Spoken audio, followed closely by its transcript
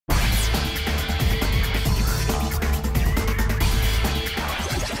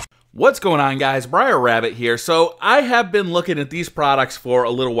What's going on, guys? BriarRabbit here. So I have been looking at these products for a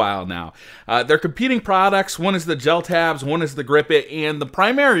little while now. They're competing products. One is the Gel Tabz, one is the GRIP-IT, and the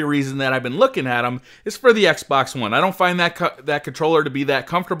primary reason that I've been looking at them is for the Xbox One. I don't find that controller to be that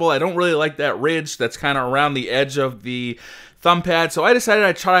comfortable. I don't really like that ridge that's kind of around the edge of the thumb pad, so I decided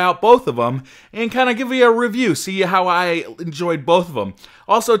I'd try out both of them and kind of give you a review, see how I enjoyed both of them.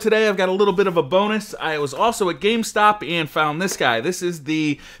 Also today I've got a little bit of a bonus. I was also at GameStop and found this guy. This is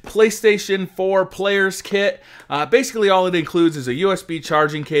the PlayStation 4 Player's Kit. Basically all it includes is a USB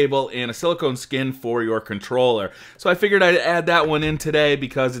charging cable and a silicone skin for your controller. So I figured I'd add that one in today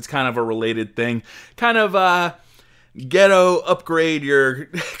because it's kind of a related thing. Kind of ghetto upgrade your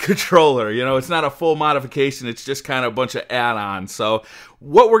controller. You know, it's not a full modification, it's just kind of a bunch of add-ons. So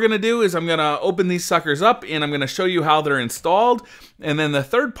what we're gonna do is I'm gonna open these suckers up and I'm gonna show you how they're installed, and then the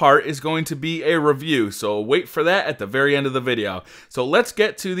third part is going to be a review, so wait for that at the very end of the video. So let's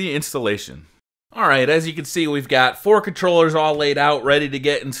get to the installation. Alright, as you can see, we've got 4 controllers all laid out, ready to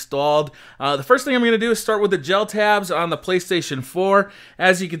get installed. The first thing I'm going to do is start with the Gel Tabz on the PlayStation 4.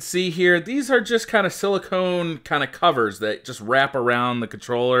 As you can see here, these are just kind of silicone kind of covers that just wrap around the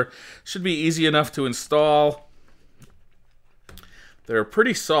controller. Should be easy enough to install. They're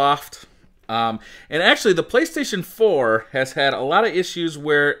pretty soft. And actually, the PlayStation 4 has had a lot of issues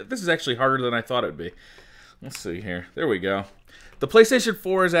where this is actually harder than I thought it would be. Let's see here. There we go. The PlayStation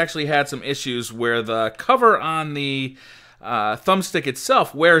 4 has actually had some issues where the cover on the thumbstick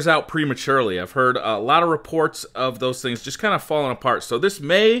itself wears out prematurely. I've heard a lot of reports of those things just kind of falling apart. So this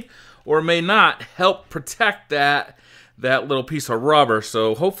may or may not help protect that little piece of rubber.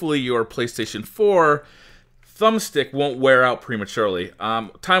 So hopefully your PlayStation 4 thumbstick won't wear out prematurely.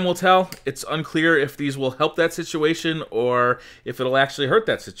 Time will tell. It's unclear if these will help that situation or if it'll actually hurt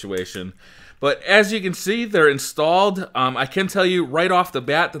that situation. But as you can see, they're installed. I can tell you right off the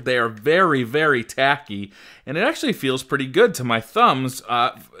bat that they are very, very tacky, and it actually feels pretty good to my thumbs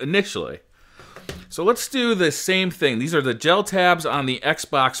initially. So let's do the same thing. These are the Gel Tabz on the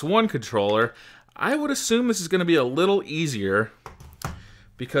Xbox One controller. I would assume this is going to be a little easier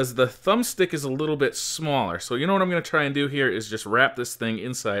because the thumbstick is a little bit smaller. So you know what I'm going to try and do here is just wrap this thing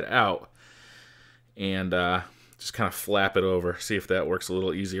inside out and just kind of flap it over. See if that works a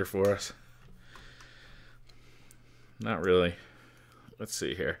little easier for us. Not really. Let's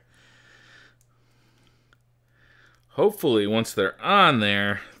see here. Hopefully, once they're on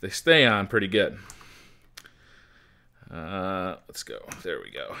there, they stay on pretty good. Let's go. There we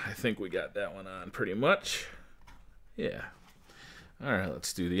go. I think we got that one on pretty much. Yeah. All right,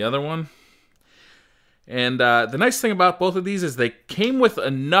 let's do the other one. And the nice thing about both of these is they came with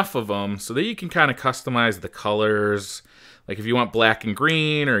enough of them so that you can kind of customize the colors. Like if you want black and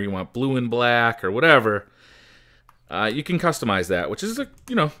green or you want blue and black or whatever. You can customize that, which is,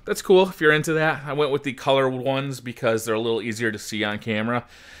 you know, that's cool if you're into that. I went with the colored ones because they're a little easier to see on camera.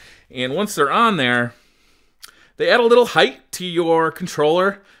 And once they're on there, they add a little height to your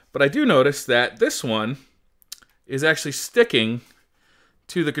controller. But I do notice that this one is actually sticking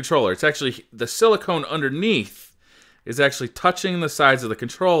to the controller. It's actually, the silicone underneath is actually touching the sides of the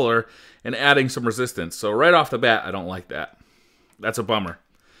controller and adding some resistance. So right off the bat, I don't like that. That's a bummer.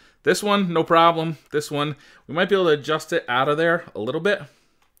 This one, no problem. This one, we might be able to adjust it out of there a little bit.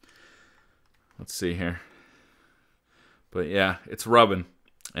 Let's see here. But yeah, it's rubbing.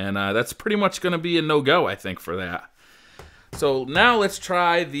 And that's pretty much going to be a no-go, I think, for that. So now let's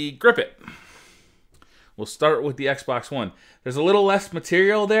try the GRIP-IT. We'll start with the Xbox One. There's a little less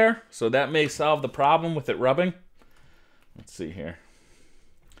material there, so that may solve the problem with it rubbing. Let's see here.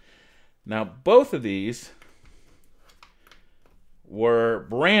 Now, both of these were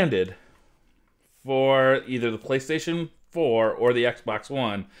branded for either the PlayStation 4 or the Xbox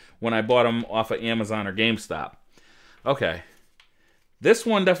One when I bought them off of Amazon or GameStop. Okay. This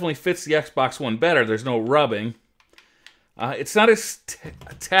one definitely fits the Xbox One better. There's no rubbing. It's not as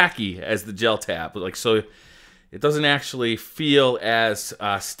tacky as the Gel Tabz. Like, so it doesn't actually feel as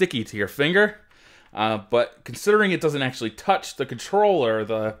sticky to your finger. But considering it doesn't actually touch the controller,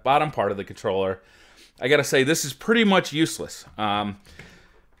 the bottom part of the controller, I gotta say, this is pretty much useless.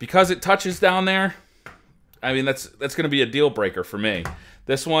 Because it touches down there, I mean, that's gonna be a deal breaker for me.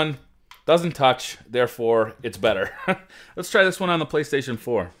 This one doesn't touch, therefore it's better. Let's try this one on the PlayStation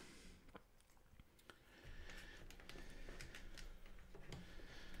 4.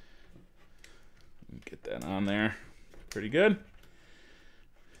 Get that on there. Pretty good.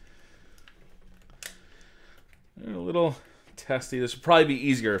 A little testy. This would probably be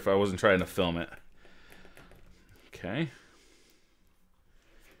easier if I wasn't trying to film it. Okay.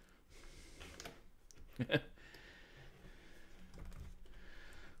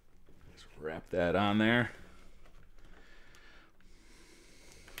 Wrap that on there.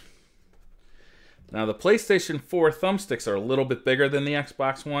 Now the PlayStation 4 thumbsticks are a little bit bigger than the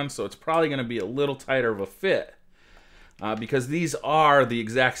Xbox One, so it's probably going to be a little tighter of a fit because these are the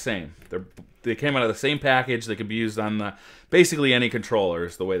exact same. They came out of the same package. They can be used on basically any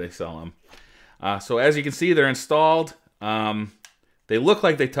controllers, the way they sell them. So as you can see, they're installed. They look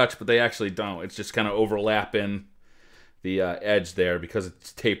like they touch, but they actually don't. It's just kind of overlapping the edge there because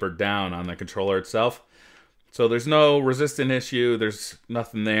it's tapered down on the controller itself. So there's no resistance issue. There's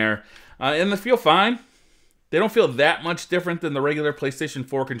nothing there. And they feel fine. They don't feel that much different than the regular PlayStation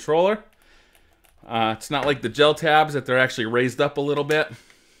 4 controller. It's not like the Gel Tabz that they're actually raised up a little bit.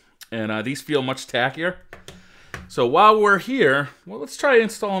 And these feel much tackier. So while we're here, well, let's try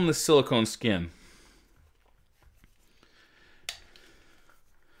installing the silicone skin.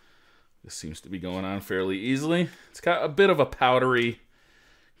 This seems to be going on fairly easily. It's got a bit of a powdery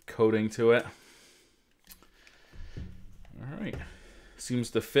coating to it. All right.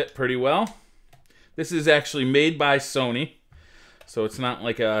 Seems to fit pretty well. This is actually made by Sony, so it's not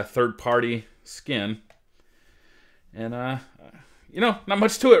like a third-party skin. And, you know, not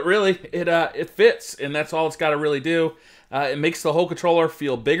much to it, really. It fits, and that's all it's got to really do. It makes the whole controller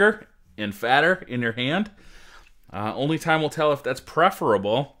feel bigger and fatter in your hand. Only time will tell if that's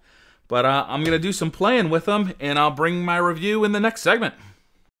preferable. But I'm going to do some playing with them, and I'll bring my review in the next segment.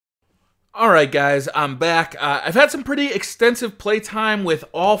 Alright guys, I'm back. I've had some pretty extensive playtime with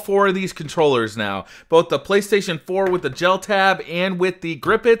all four of these controllers now. Both the PlayStation 4 with the Gel Tab and with the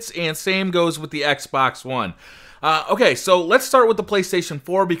GRIP-ITs, and same goes with the Xbox One. Okay, so let's start with the PlayStation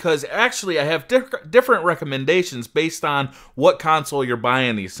 4 because actually I have different recommendations based on what console you're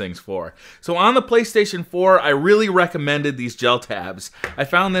buying these things for. So on the PlayStation 4, I really recommended these Gel Tabz. I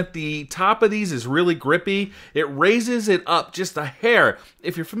found that the top of these is really grippy. It raises it up just a hair.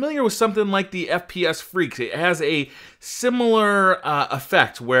 If you're familiar with something like the FPS Freaks, it has a similar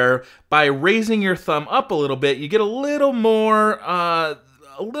effect where by raising your thumb up a little bit, you get a little more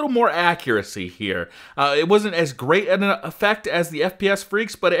accuracy here. It wasn't as great an effect as the FPS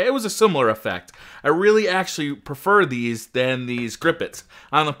Freaks, but it was a similar effect. I really actually prefer these than these GRIP-ITs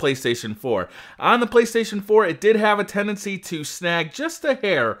on the PlayStation 4. On the PlayStation 4, it did have a tendency to snag just a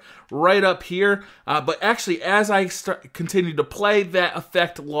hair right up here, but actually as I continued to play, that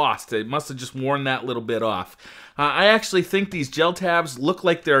effect lost. It must have just worn that little bit off. I actually think these Gel Tabz look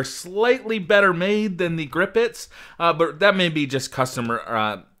like they're slightly better made than the GRIP-ITs, but that may be just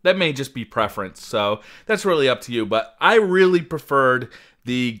that may just be preference, so that's really up to you. But I really preferred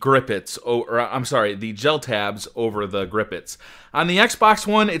the GRIP-ITs, or I'm sorry, the Gel Tabz over the GRIP-ITs. On the Xbox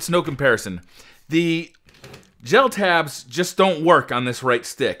One, it's no comparison. The Gel Tabz just don't work on this right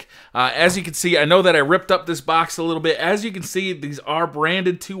stick. As you can see, I know that I ripped up this box a little bit. As you can see, these are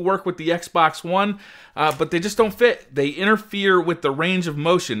branded to work with the Xbox One, but they just don't fit. They interfere with the range of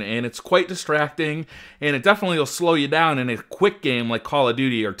motion, and it's quite distracting, and it definitely will slow you down in a quick game like Call of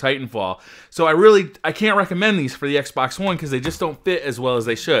Duty or Titanfall. So I can't recommend these for the Xbox One because they just don't fit as well as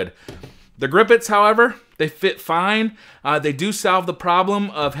they should. The GRIP-ITs, however, they fit fine. They do solve the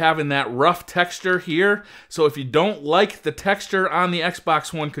problem of having that rough texture here. So if you don't like the texture on the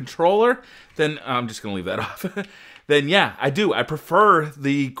Xbox One controller, then I'm just going to leave that off. Then yeah, I do. I prefer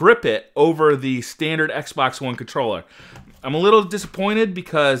the GRIP-IT over the standard Xbox One controller. I'm a little disappointed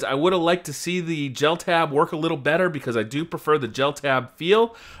because I would have liked to see the Gel Tab work a little better because I do prefer the Gel Tab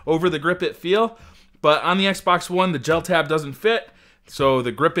feel over the GRIP-IT feel. But on the Xbox One, the Gel Tab doesn't fit. So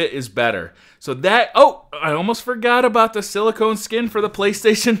the GRIP-IT is better. So that, oh, I almost forgot about the silicone skin for the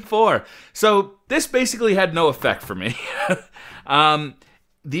PlayStation 4. So this basically had no effect for me.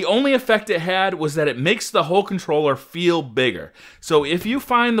 The only effect it had was that it makes the whole controller feel bigger. So if you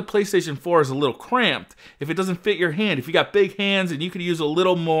find the PlayStation 4 is a little cramped, if it doesn't fit your hand, if you got big hands and you could use a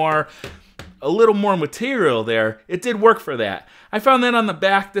little more material there, it did work for that. I found that on the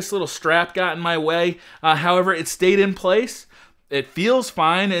back, this little strap got in my way. However, it stayed in place. It feels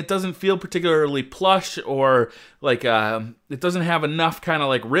fine. It doesn't feel particularly plush or like it doesn't have enough kind of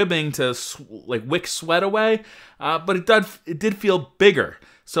like ribbing to like wick sweat away. But it did feel bigger.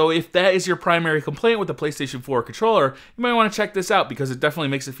 So if that is your primary complaint with the PlayStation 4 controller, you might want to check this out because it definitely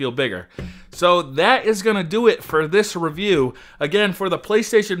makes it feel bigger. So that is going to do it for this review. Again, for the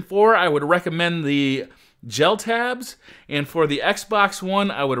PlayStation 4, I would recommend the Gel Tabz, and for the Xbox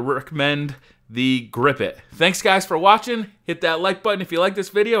One, I would recommend the GRIP-IT. Thanks guys for watching. Hit that like button if you like this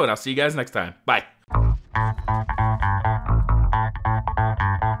video, and I'll see you guys next time. Bye.